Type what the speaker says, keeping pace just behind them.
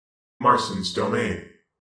Marston's domain.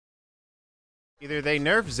 Either they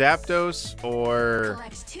nerf Zapdos or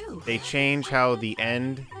they change how the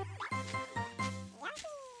end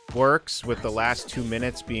works with the last 2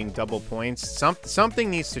 minutes being double points. Something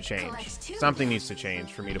needs to change. Something needs to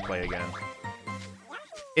change for me to play again.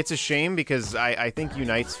 It's a shame because I think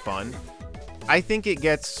Unite's fun. I think it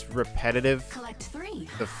gets repetitive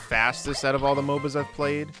the fastest out of all the MOBAs I've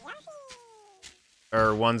played.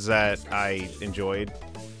 Or ones that I enjoyed.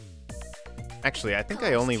 Actually, I think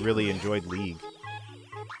I only really enjoyed League.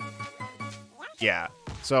 Yeah.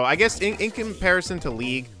 So I guess in comparison to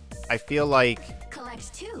League, I feel like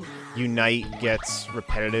Unite gets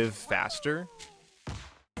repetitive faster.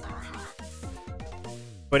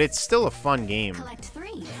 But it's still a fun game.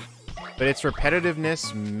 But its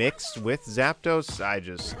repetitiveness mixed with Zapdos,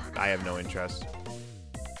 I have no interest.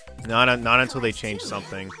 Not until they change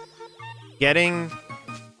something. Getting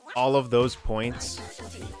all of those points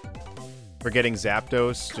for getting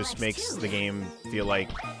Zapdos just makes the game feel like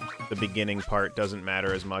the beginning part doesn't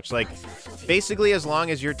matter as much. Like, basically, as long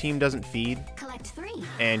as your team doesn't feed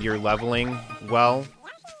and you're leveling well,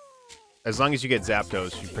 as long as you get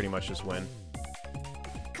Zapdos, you pretty much just win.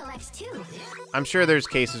 I'm sure there's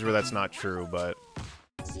cases where that's not true, but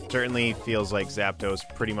certainly feels like Zapdos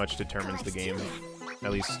pretty much determines the game,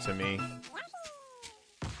 at least to me.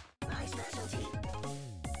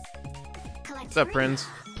 What's up, Prince?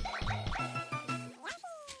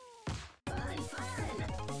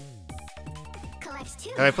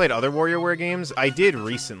 Have I played other WarioWare games? I did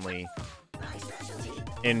recently,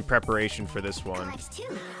 in preparation for this one.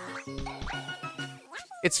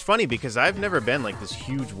 It's funny because I've never been like this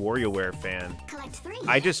huge WarioWare fan.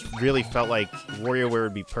 I just really felt like WarioWare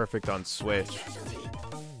would be perfect on Switch.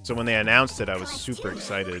 So when they announced it, I was super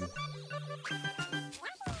excited.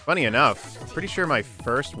 Funny enough, I'm pretty sure my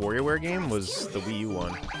first WarioWare game was the Wii U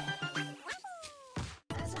one.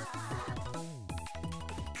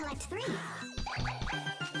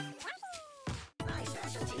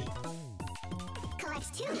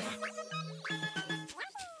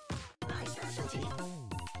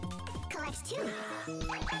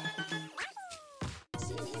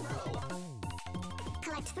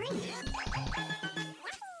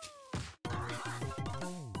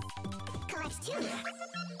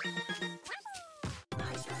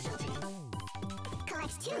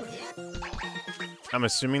 I'm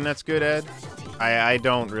assuming that's good, Ed. I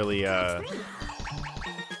don't really, I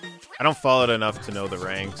don't follow it enough to know the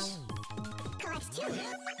ranks.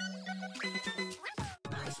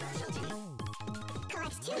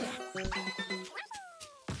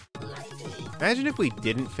 Imagine if we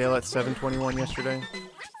didn't fail at 721 yesterday.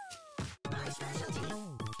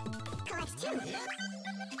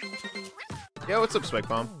 Yeah, what's up, Spike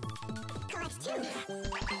Bomb?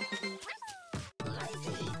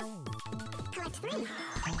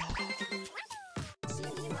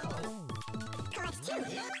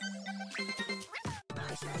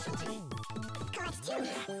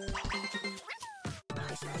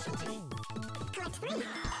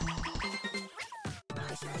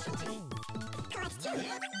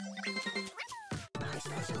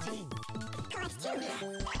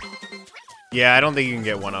 Yeah, I don't think you can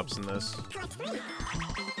get one-ups in this.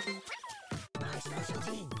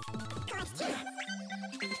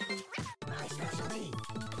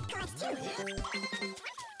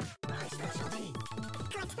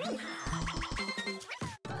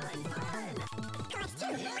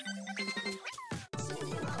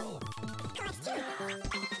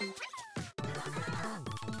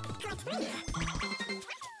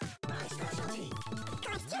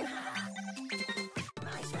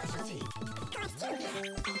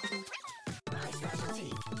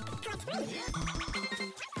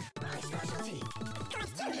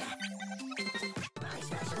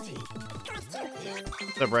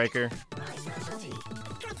 The breaker.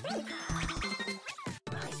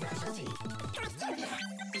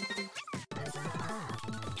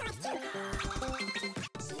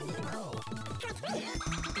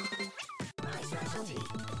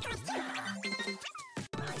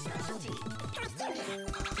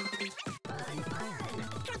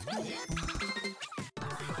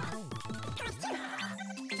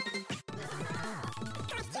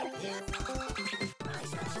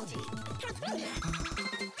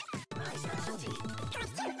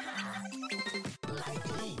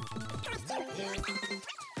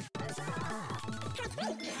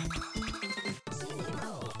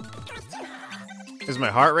 Is my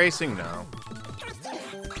heart racing? No.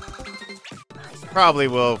 Probably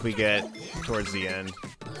will if we get towards the end.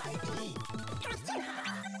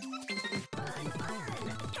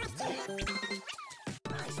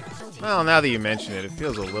 Well, now that you mention it, it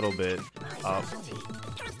feels a little bit up.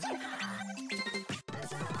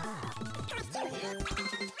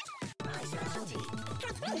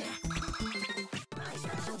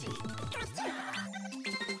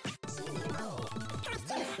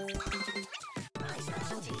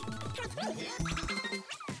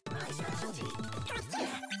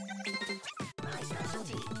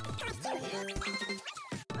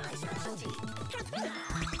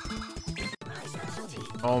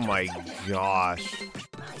 Oh my gosh.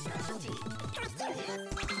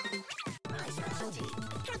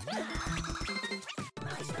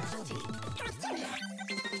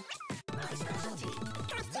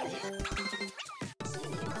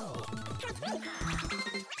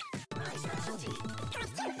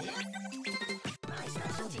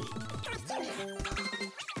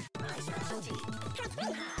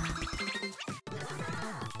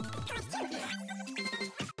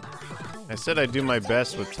 I said I'd do my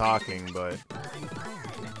best with talking, but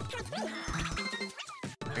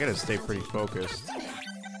I gotta stay pretty focused.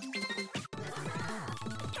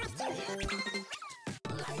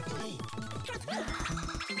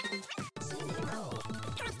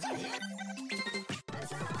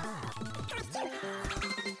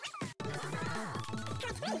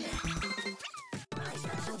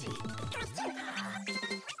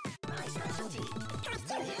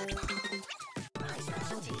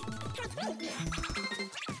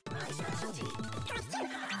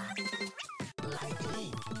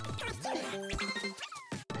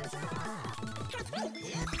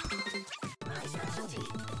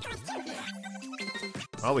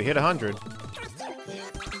 Oh, we hit 100.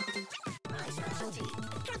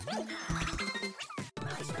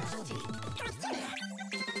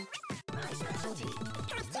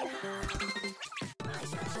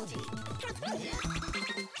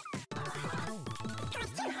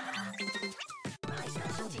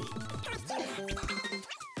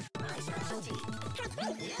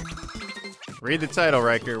 Read the title,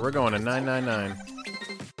 Riker. We're going to 999.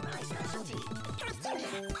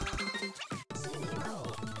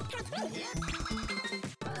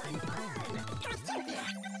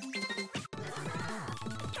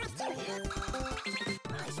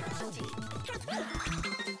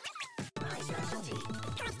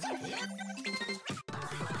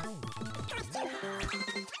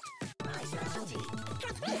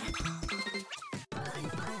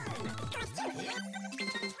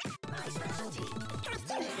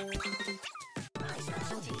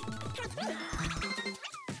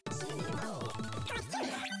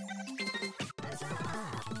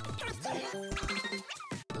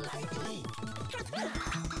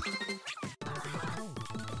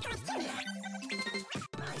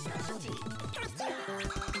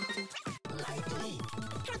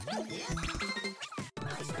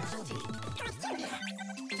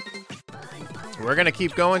 We're gonna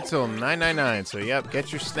keep going till 999. So yep,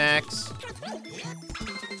 get your snacks.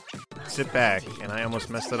 Sit back, and I almost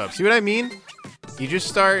messed it up. See what I mean? You just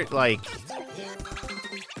start like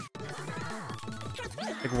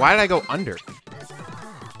why did I go under?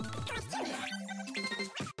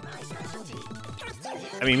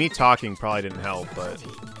 I mean, me talking probably didn't help, but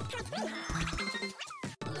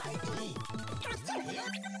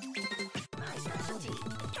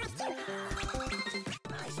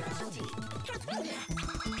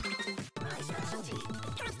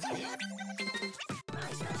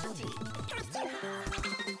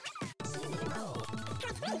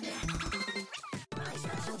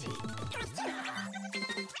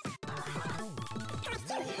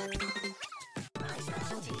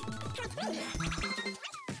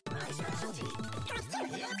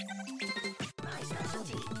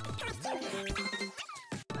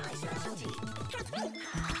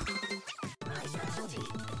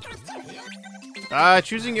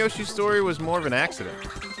choosing Yoshi's story was more of an accident.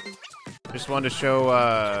 Just wanted to show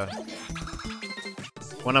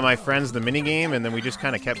one of my friends the minigame, and then we just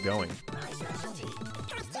kind of kept going.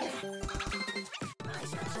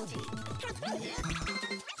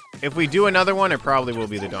 If we do another one, it probably will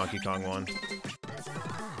be the Donkey Kong one.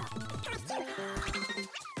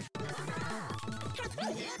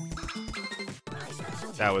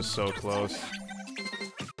 That was so close.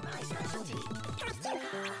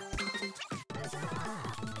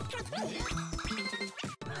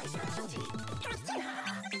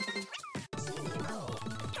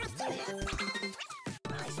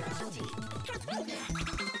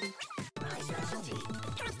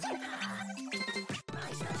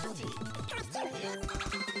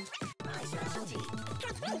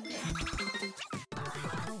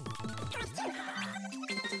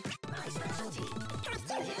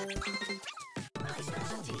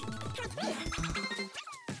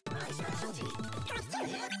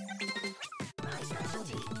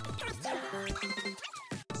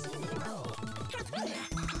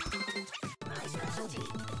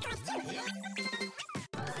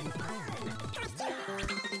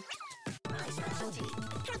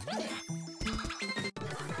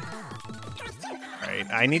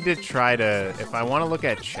 Alright, I need to try to... If I want to look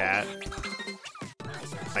at chat,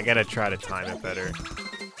 I gotta try to time it better.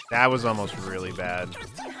 That was almost really bad.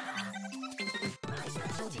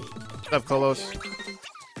 What's up, Kolos?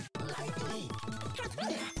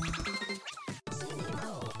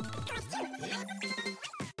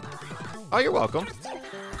 Oh, you're welcome.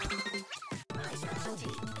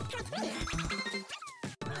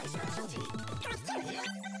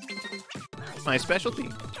 My specialty.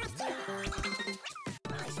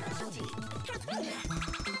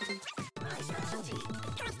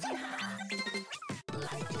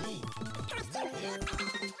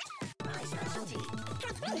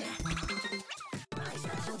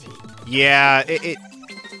 Yeah,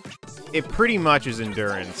 it pretty much is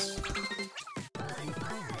endurance.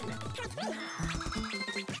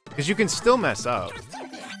 Because you can still mess up.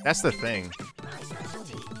 That's the thing.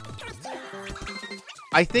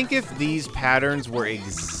 I think if these patterns were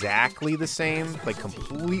exactly the same, like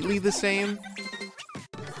completely the same,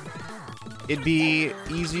 it'd be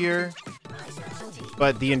easier.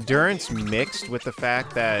 But the endurance mixed with the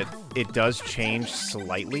fact that it does change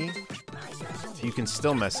slightly, you can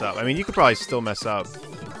still mess up. I mean, you could probably still mess up,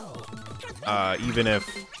 even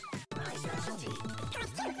if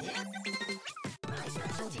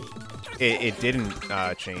it didn't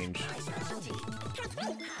change.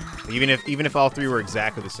 Even if all three were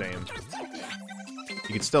exactly the same,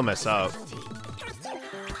 you could still mess up.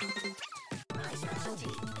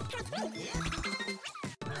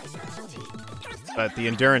 But the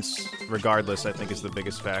endurance, regardless, I think is the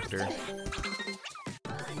biggest factor.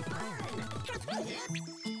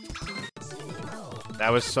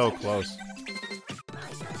 That was so close.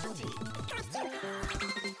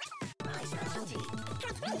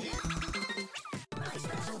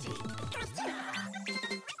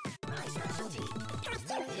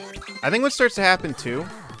 I think what starts to happen, too,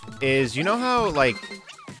 is you know how, like,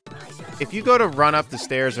 if you go to run up the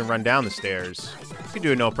stairs and run down the stairs, you can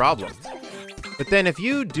do it no problem. But then if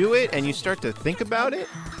you do it and you start to think about it,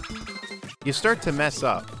 you start to mess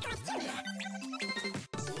up.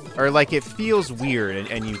 Or, like, it feels weird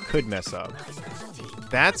and you could mess up.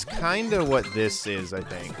 That's kind of what this is, I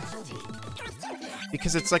think.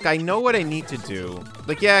 Because it's like, I know what I need to do.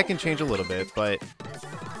 Like, yeah, I can change a little bit, but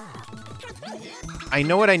I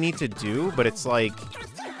know what I need to do, but it's like,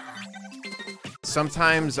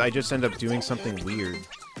 sometimes I just end up doing something weird.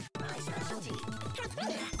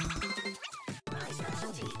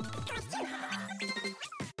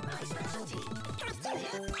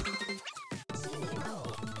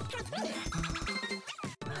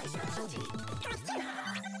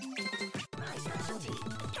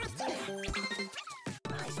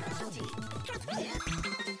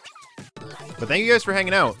 But thank you guys for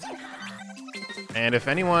hanging out. And if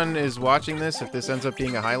anyone is watching this, if this ends up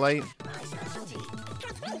being a highlight,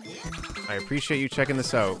 I appreciate you checking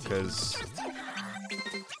this out, because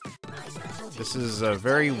this is a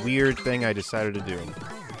very weird thing I decided to do.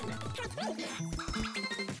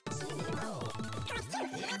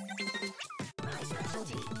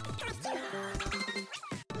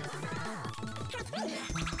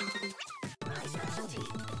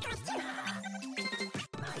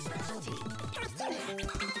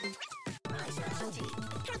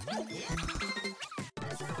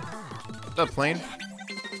 What's up, plane?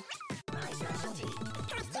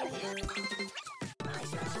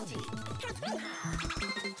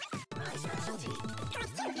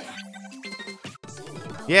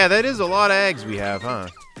 Yeah, that is a lot of eggs we have, huh?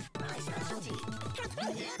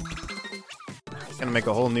 Gonna make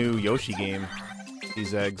a whole new Yoshi game.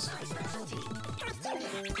 These eggs.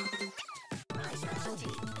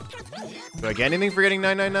 Do I get anything for getting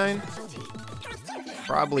 999?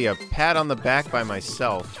 Probably a pat on the back by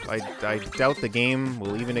myself. I doubt the game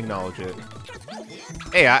will even acknowledge it.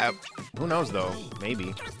 Hey, who knows, though?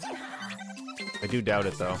 Maybe. I do doubt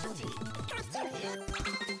it, though.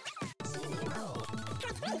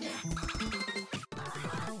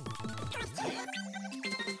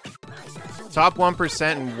 Top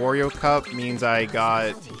 1% in Wario Cup means I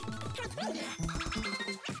got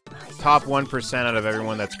top 1% out of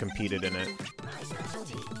everyone that's competed in it.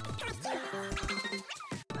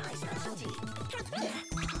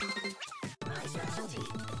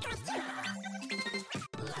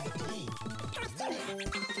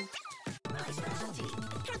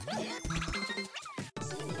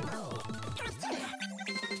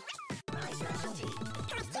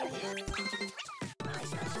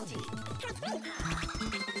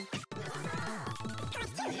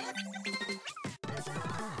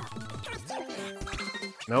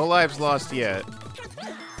 No lives lost yet.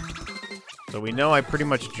 So we know I pretty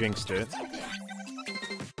much jinxed it.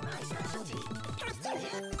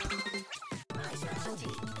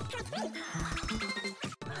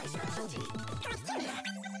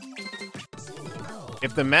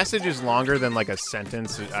 If the message is longer than like a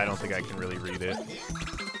sentence, I don't think I can really read it.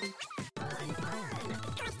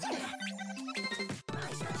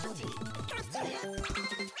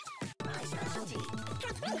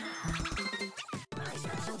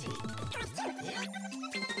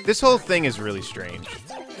 This whole thing is really strange.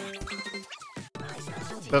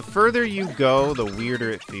 The further you go, the weirder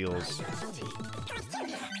it feels.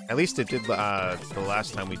 At least it did the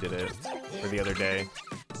last time we did it, or the other day.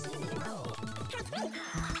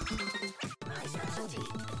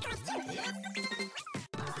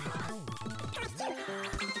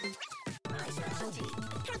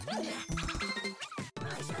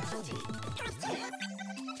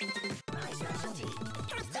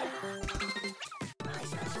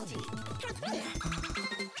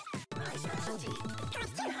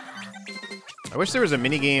 I wish there was a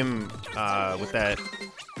minigame with that,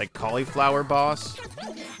 like, cauliflower boss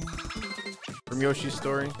from Yoshi's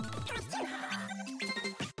Story.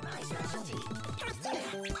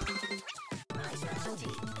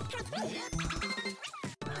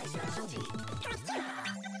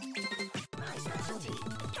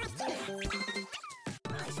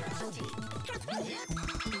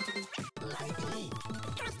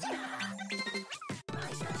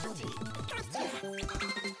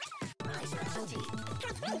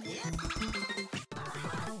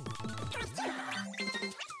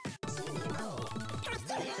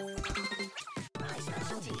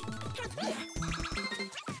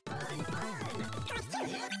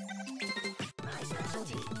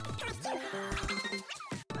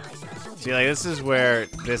 See, like, this is where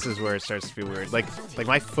it starts to feel weird. Like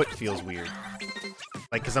my foot feels weird.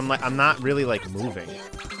 Like, cause I'm not really like moving.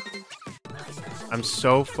 I'm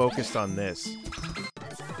so focused on this.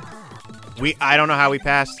 I don't know how we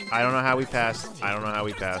passed. I don't know how we passed. I don't know how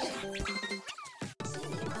we passed.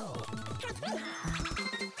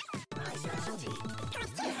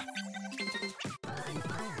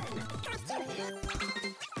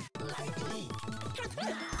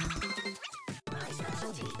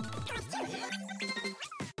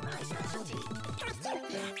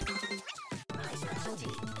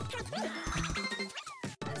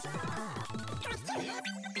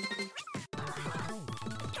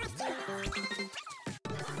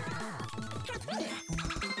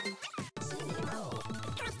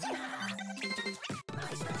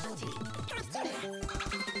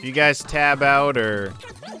 If you guys tab out or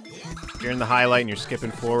you're in the highlight and you're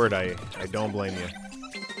skipping forward, I don't blame you.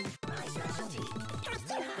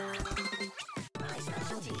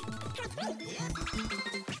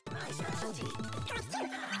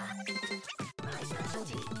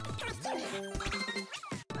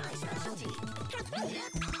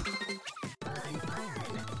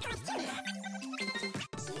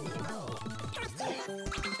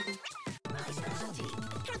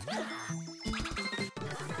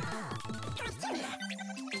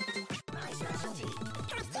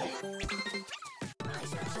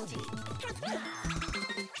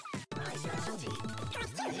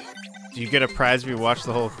 Do you get a prize if you watch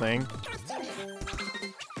the whole thing?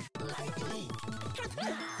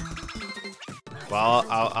 Well,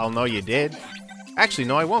 I'll know you did. Actually,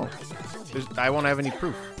 no, I won't. I won't have any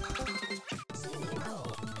proof.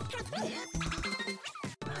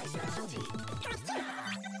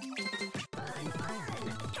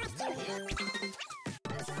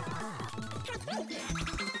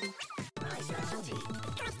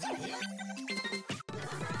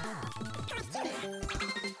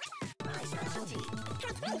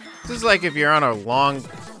 This is like if you're on a long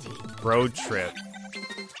road trip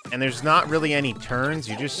and there's not really any turns.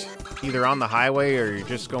 You're just either on the highway or you're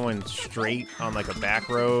just going straight on like a back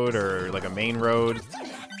road or like a main road.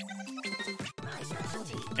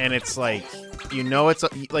 And it's like, you know, it's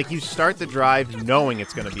like you start the drive knowing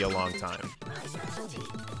it's going to be a long time.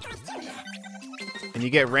 And you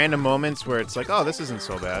get random moments where it's like, oh, this isn't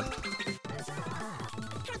so bad.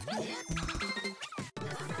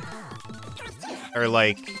 Or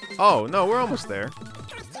like, oh, no, we're almost there.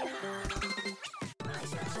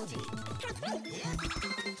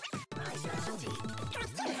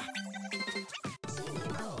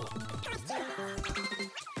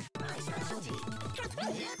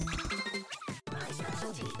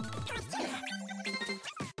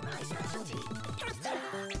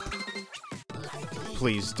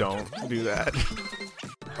 Please don't do that.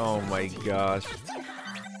 Oh my gosh.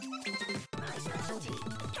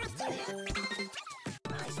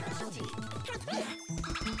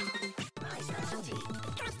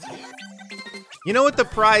 You know what the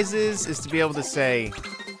prize is to be able to say,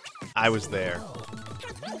 I was there.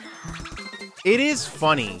 It is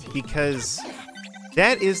funny because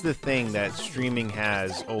That is the thing that streaming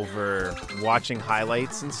has over watching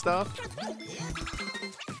highlights and stuff,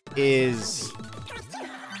 is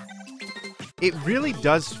it really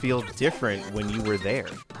does feel different when you were there.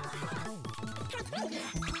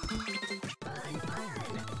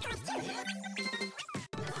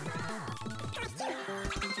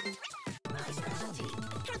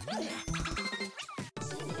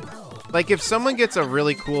 Like, if someone gets a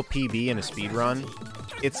really cool PB in a speedrun,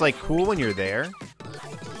 it's, like, cool when you're there.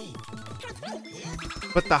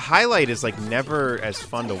 But the highlight is, like, never as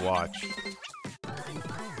fun to watch.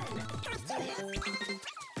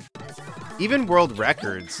 Even world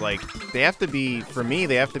records, like, they have to be, for me,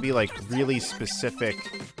 they have to be, like, really specific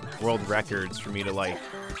world records for me to, like,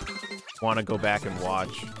 want to go back and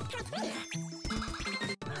watch.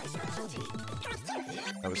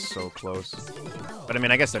 That was so close. But, I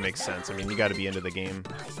mean, I guess that makes sense. I mean, you gotta be into the game.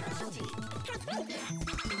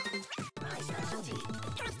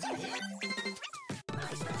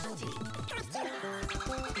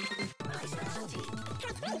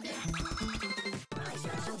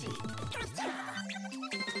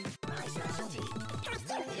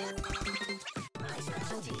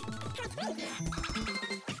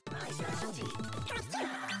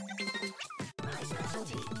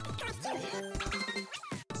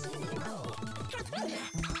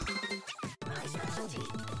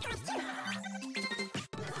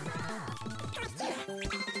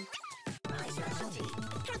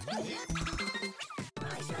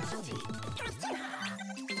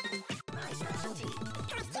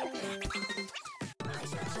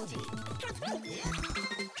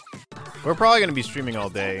 We're probably going to be streaming all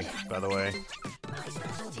day, by the way.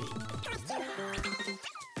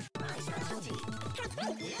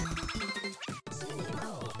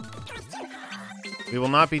 We will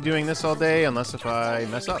not be doing this all day unless if I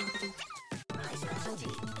mess up.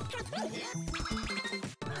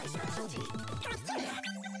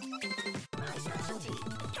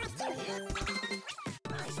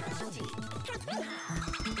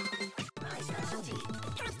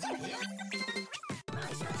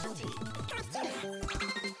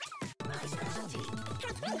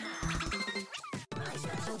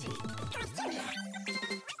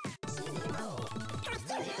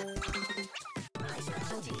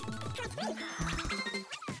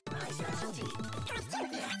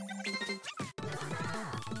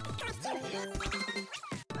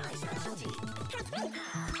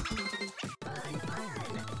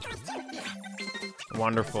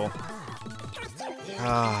 Wonderful.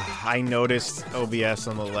 I noticed OBS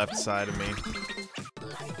on the left side of me.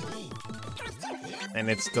 And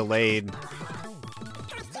it's delayed.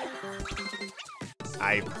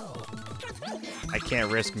 I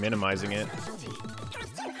can't risk minimizing it.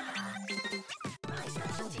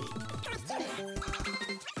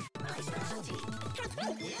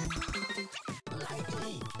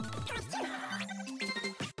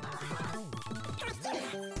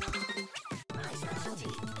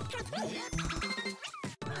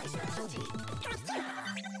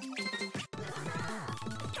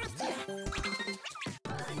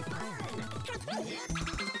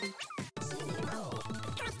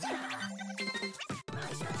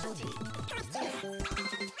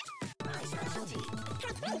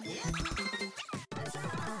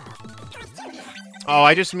 Oh,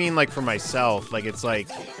 I just mean, like, for myself. Like, it's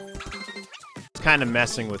kind of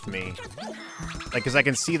messing with me. Like, because I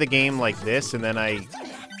can see the game like this, and then I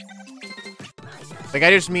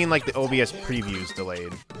just mean, like, the OBS preview's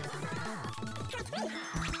delayed.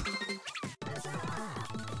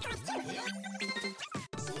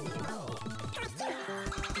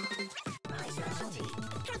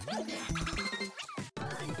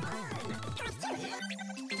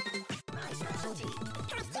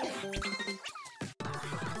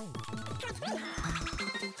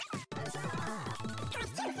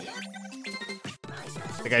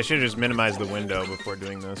 Like, I should have just minimized the window before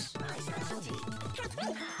doing this.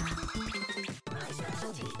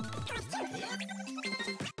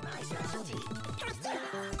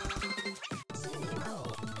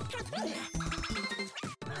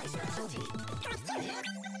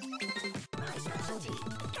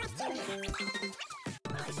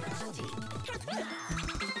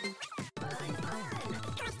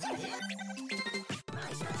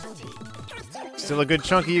 Still a good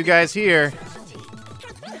chunk of you guys here.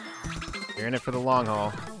 You're in it for the long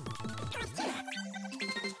haul.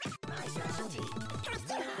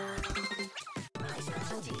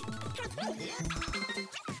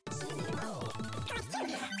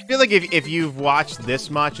 I feel like if you've watched this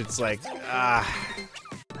much, it's like, now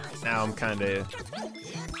I'm kind of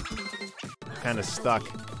stuck.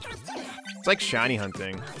 It's like shiny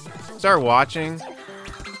hunting. Start watching,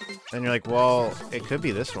 And you're like, well, it could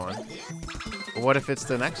be this one. But what if it's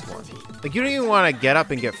the next one? Like, you don't even want to get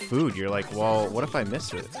up and get food. You're like, well, what if I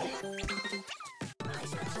miss it?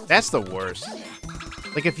 That's the worst.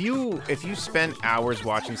 Like, if you spend hours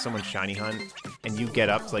watching someone shiny hunt and you get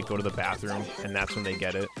up to, like, go to the bathroom and that's when they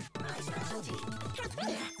get it.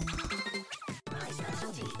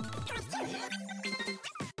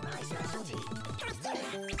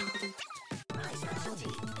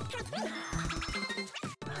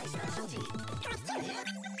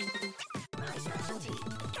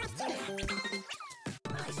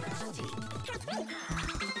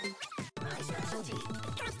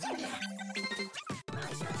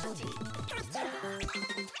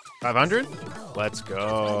 $500? Let's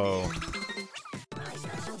go.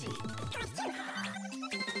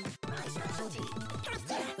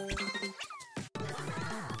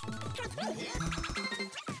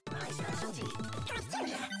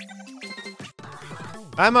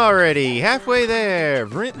 I'm already halfway there.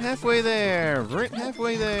 Vrint halfway there. Vrint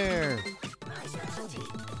halfway there.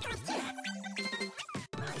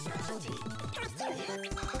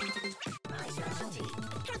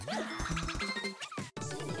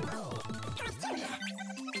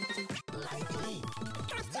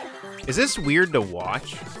 Is this weird to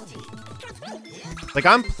watch? Like,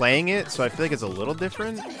 I'm playing it, so I feel like it's a little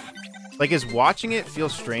different. Like, is watching it feel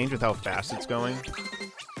strange with how fast it's going?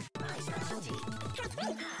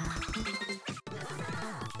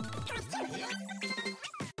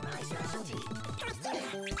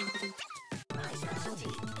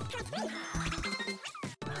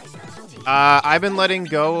 I've been letting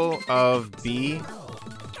go of B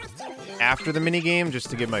after the minigame just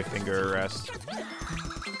to give my finger a rest.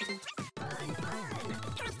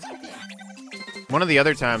 One of the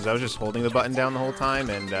other times, I was just holding the button down the whole time,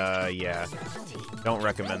 and, yeah. Don't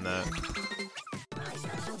recommend that.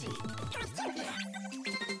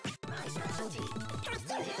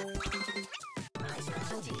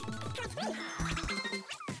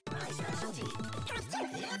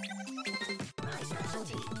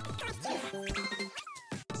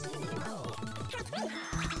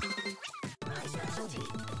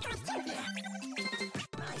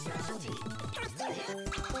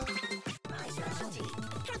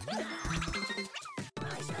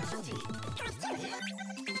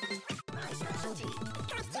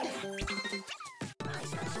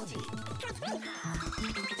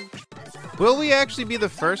 Will we actually be the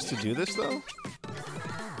first to do this, though?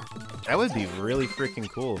 That would be really freaking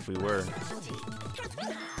cool if we were.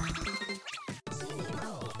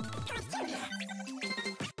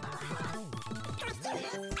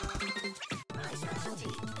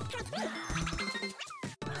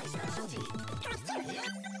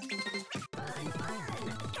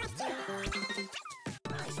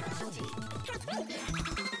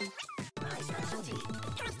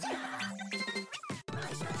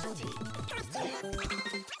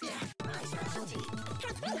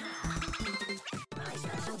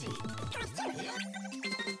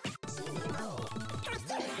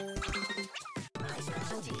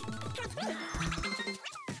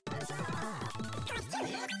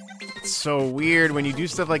 It's so weird when you do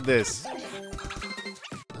stuff like this.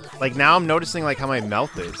 Like, now I'm noticing, like, how my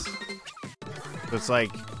mouth is. So it's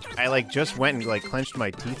like, I, like, just went and, like, clenched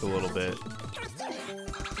my teeth a little bit.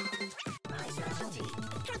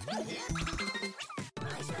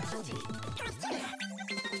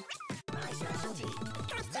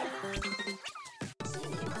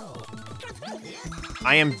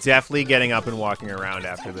 I am definitely getting up and walking around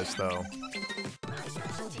after this, though.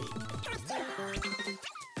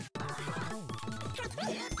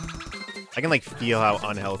 I can, like, feel how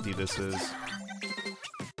unhealthy this is.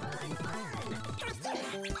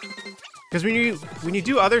 Because when you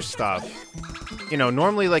do other stuff, you know,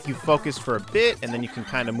 normally, like, you focus for a bit, and then you can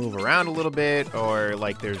kind of move around a little bit, or,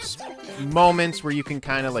 like, there's moments where you can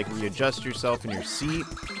kind of, like, readjust yourself in your seat.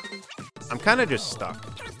 I'm kind of just stuck.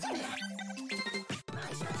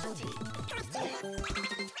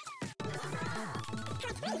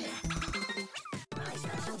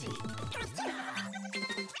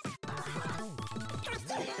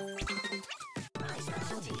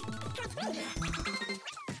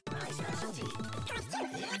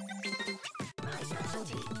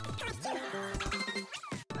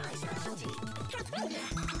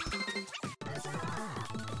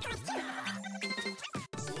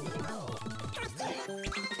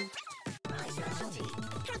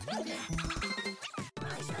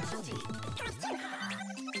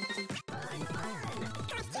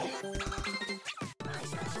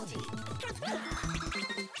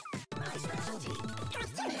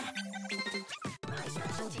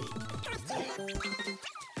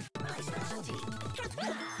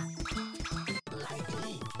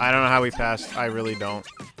 I don't know how we passed. I really don't.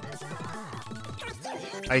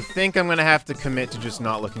 I think I'm gonna have to commit to just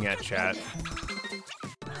not looking at chat.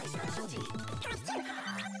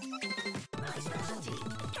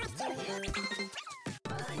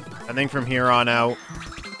 I think from here on out,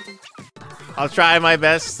 I'll try my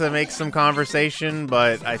best to make some conversation,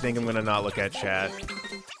 but I think I'm gonna not look at chat.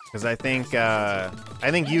 Because I think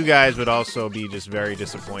you guys would also be just very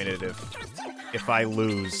disappointed if I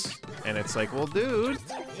lose. And it's like, well, dude,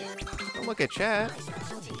 don't look at chat.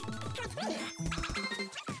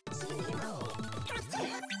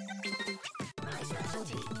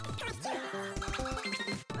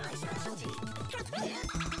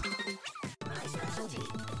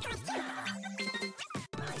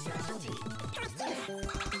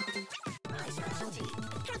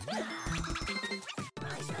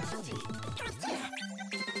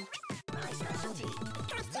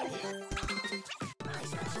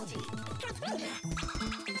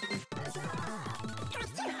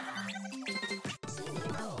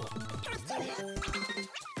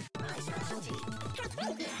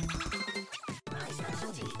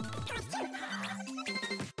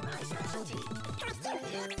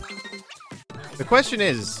 The question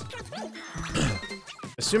is,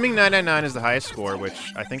 assuming 999 is the highest score,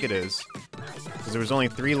 which I think it is, because there was only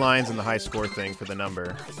 3 lines in the high score thing for the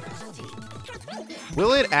number,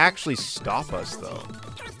 will it actually stop us, though?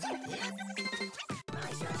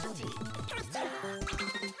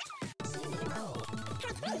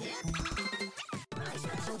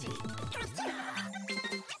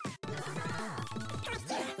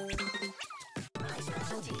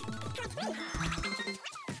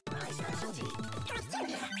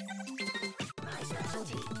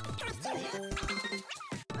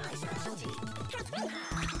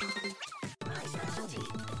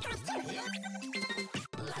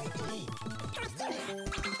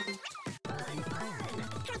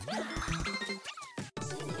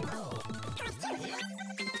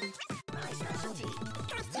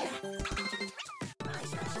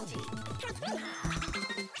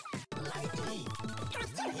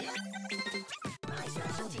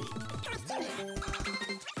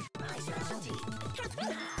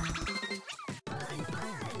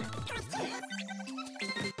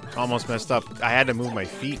 Almost messed up. I had to move my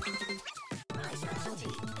feet.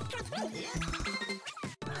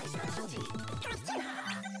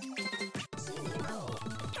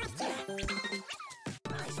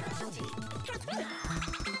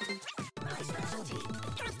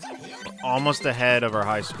 Almost ahead of our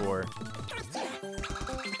high score.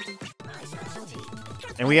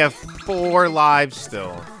 And we have 4 lives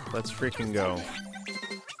still. Let's freaking go.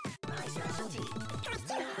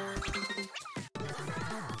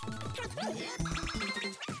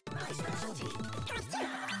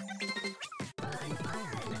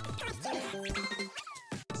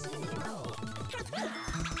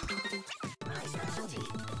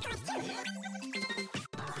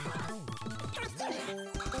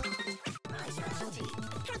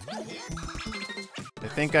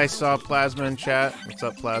 I think I saw Plasma in chat. What's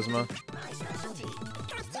up, Plasma?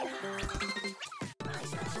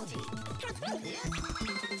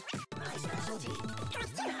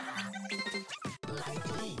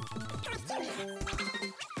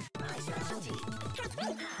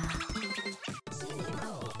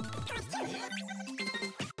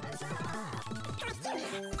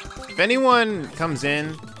 If anyone comes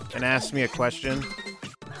in and asks me a question,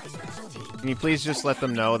 can you please just let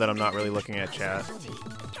them know that I'm not really looking at chat?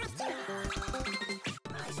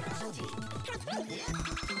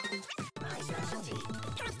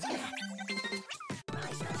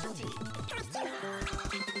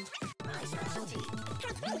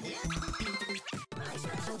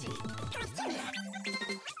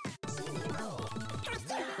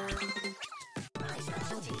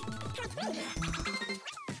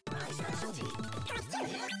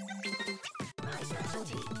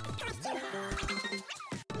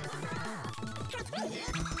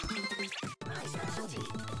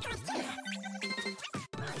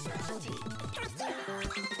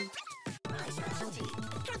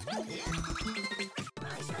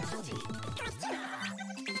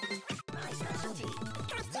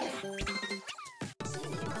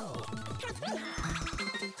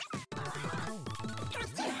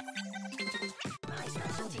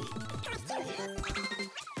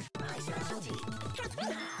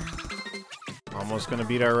 Almost gonna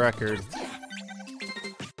beat our record.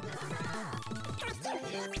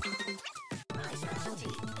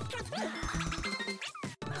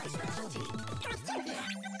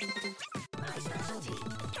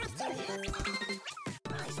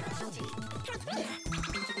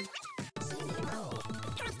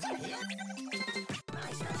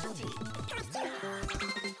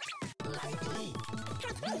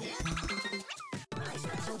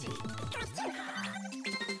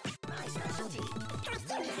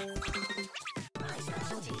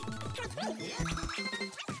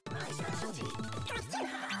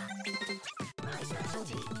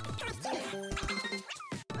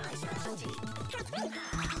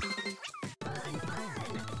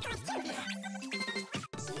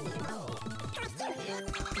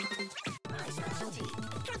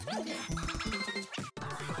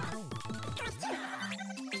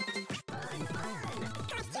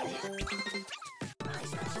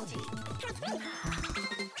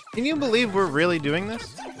 Can you believe we're really doing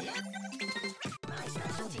this?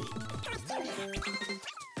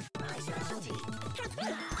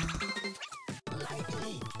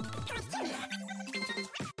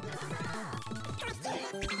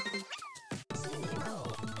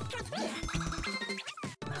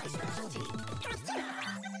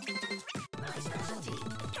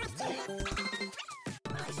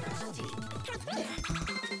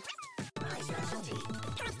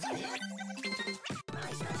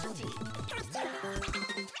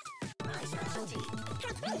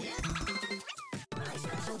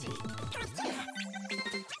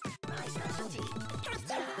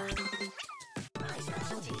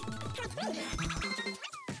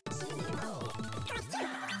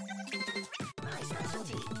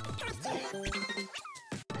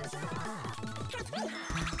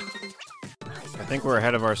 I think we're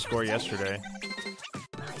ahead of our score yesterday.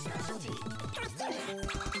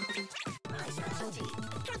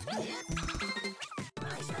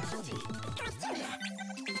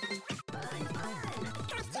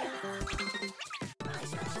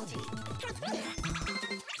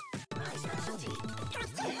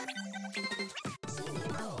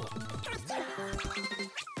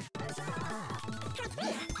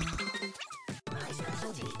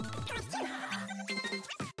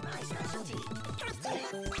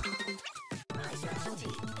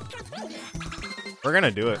 We're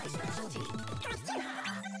gonna do it.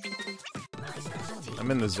 I'm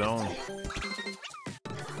in the zone.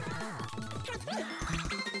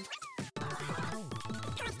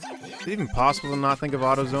 Is it even possible to not think of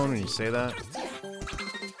AutoZone when you say that?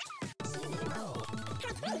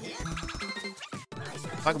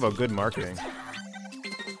 Talk about good marketing.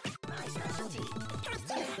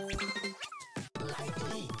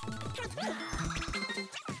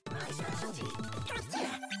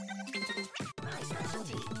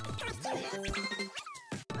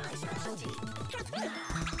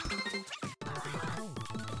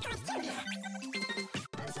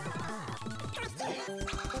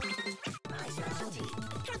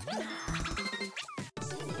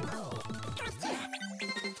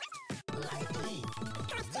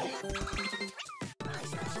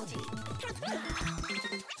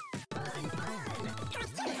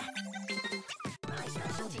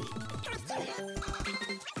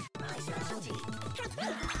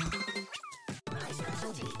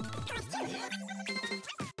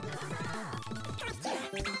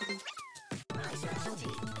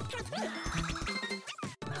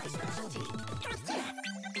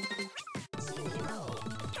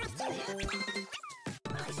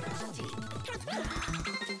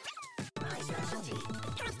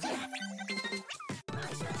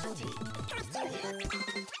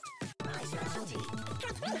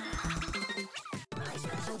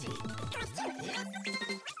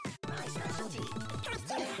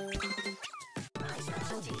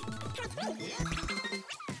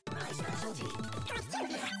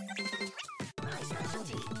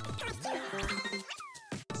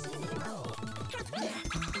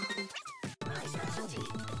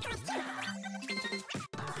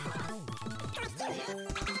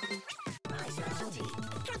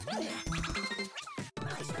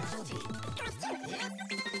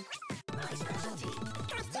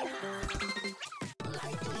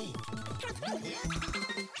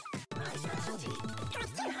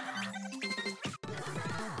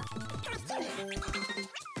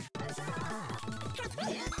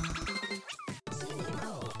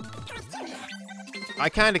 I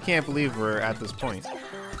kind of can't believe we're at this point.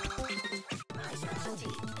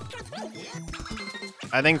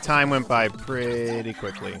 I think time went by pretty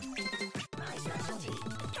quickly.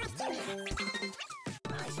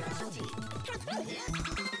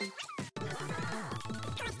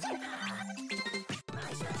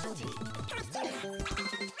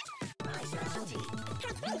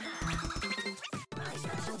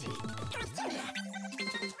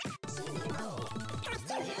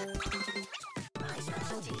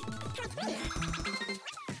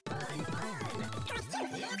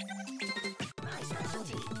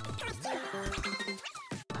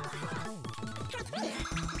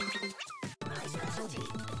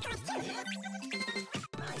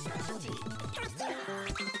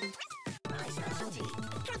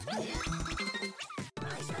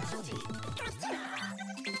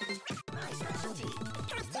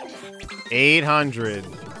 800.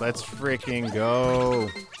 Let's freaking go.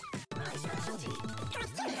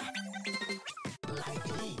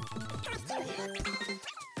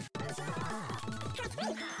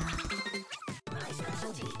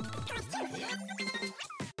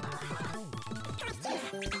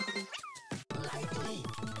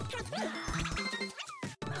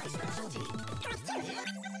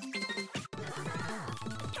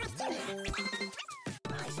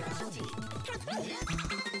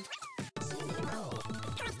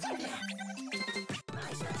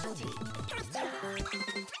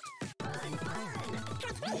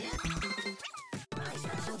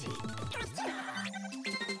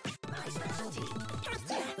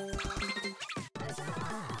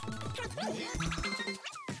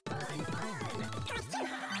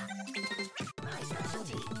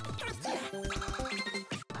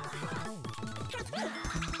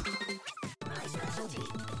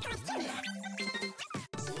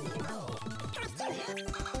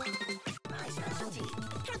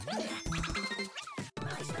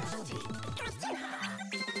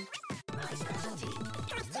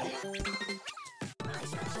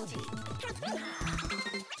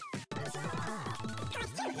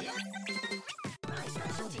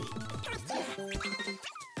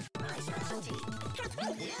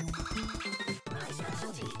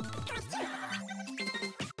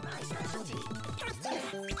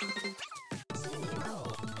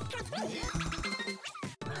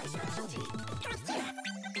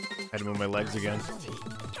 Had to move my legs again.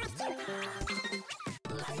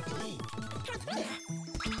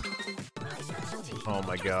 Oh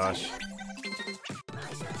my gosh.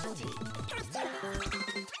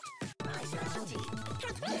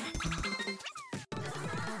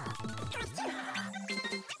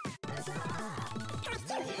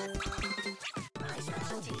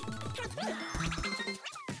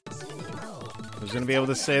 Who's gonna be able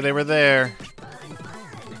to say they were there?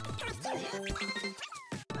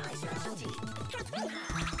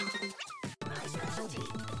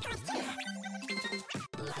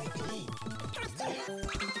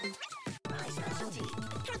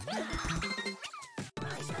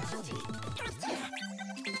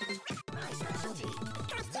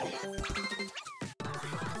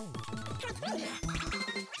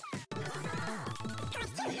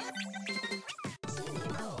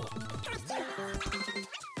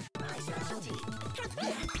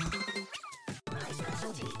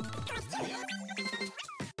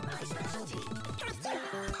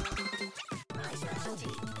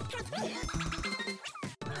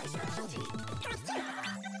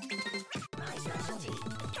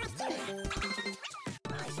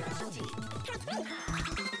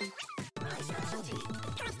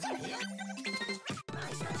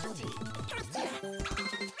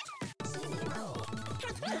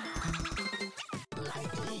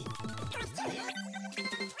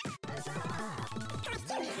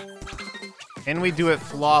 Can we do it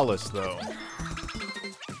flawless, though?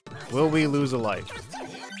 Will we lose a life?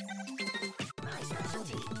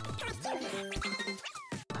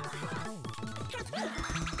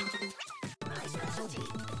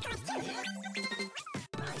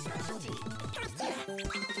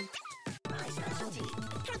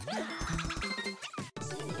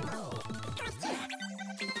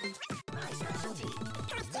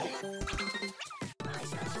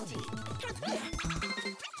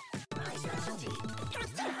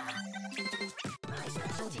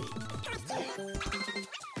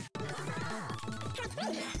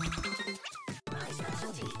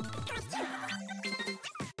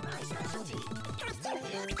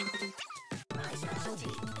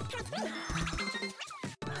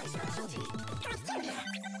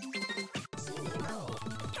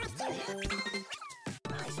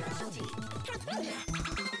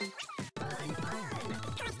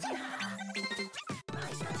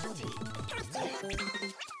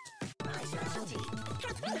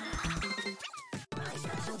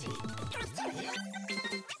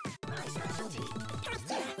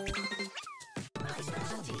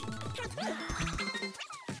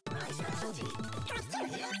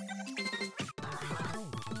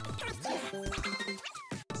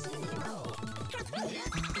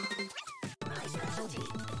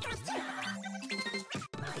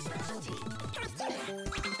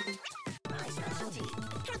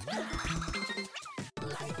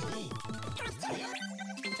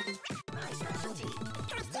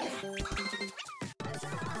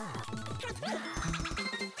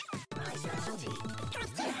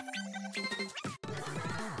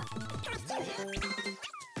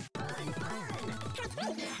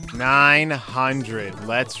 $900.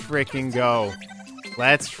 Let's freaking go.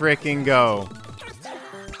 Let's freaking go.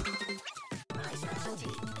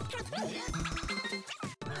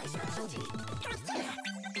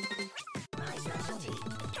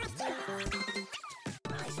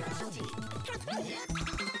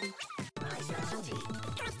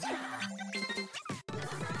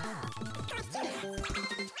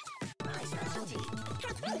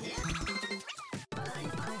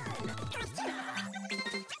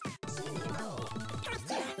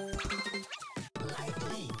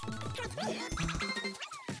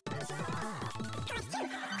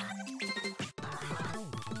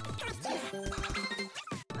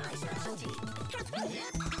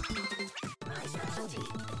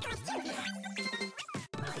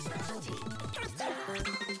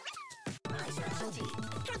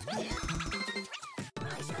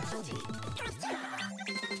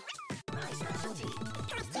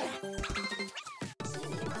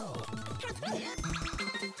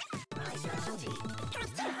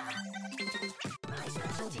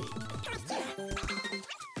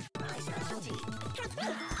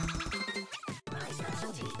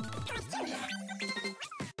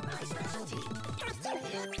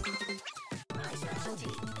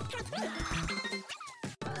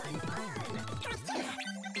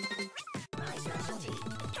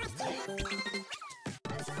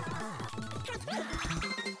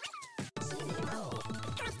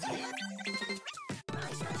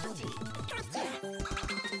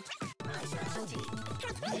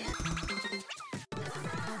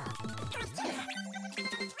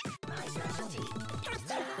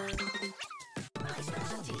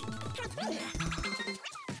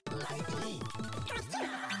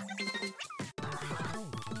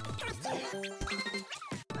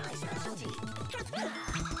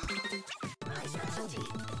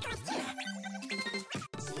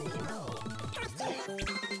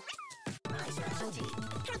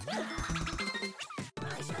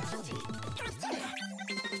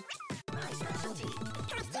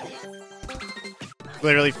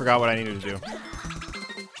 Literally forgot what I needed to do.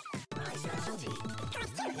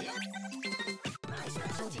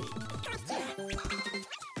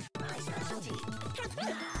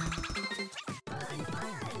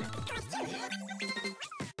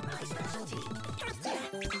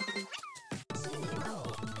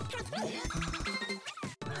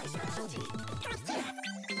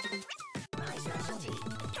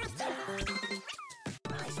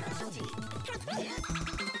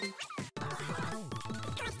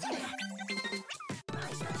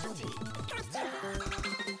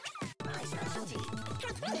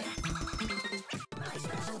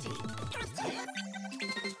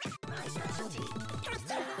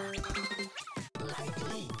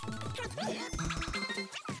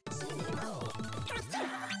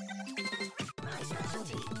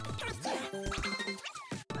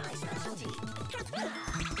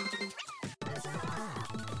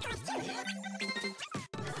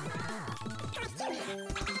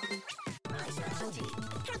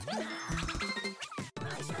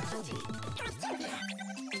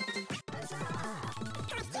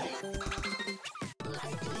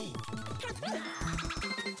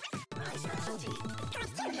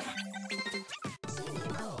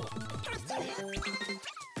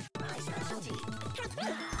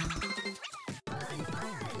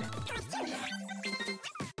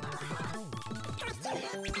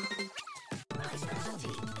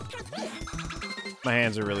 My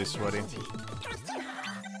hands are really sweaty.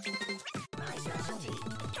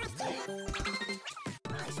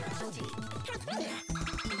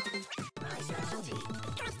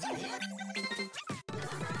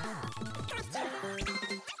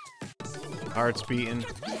 Heart's beating.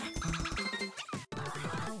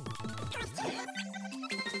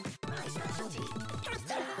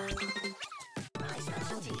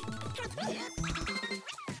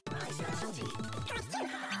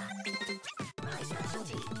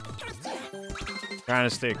 Trying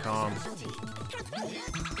to stay calm.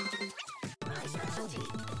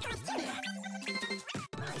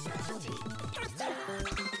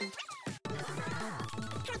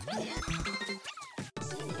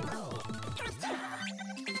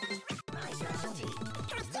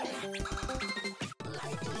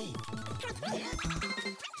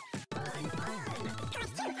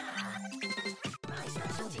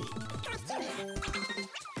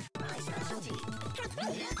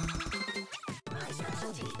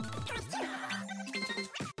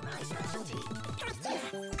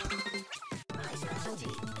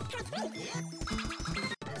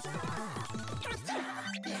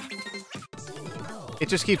 It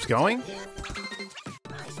just keeps going?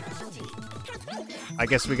 I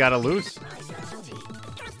guess we gotta lose.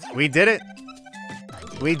 We did it.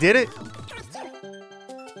 We did it.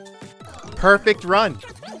 Perfect run.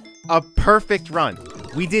 A perfect run.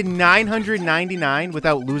 We did 999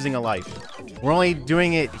 without losing a life. We're only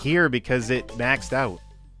doing it here because it maxed out.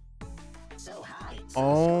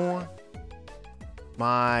 Oh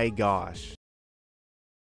My gosh.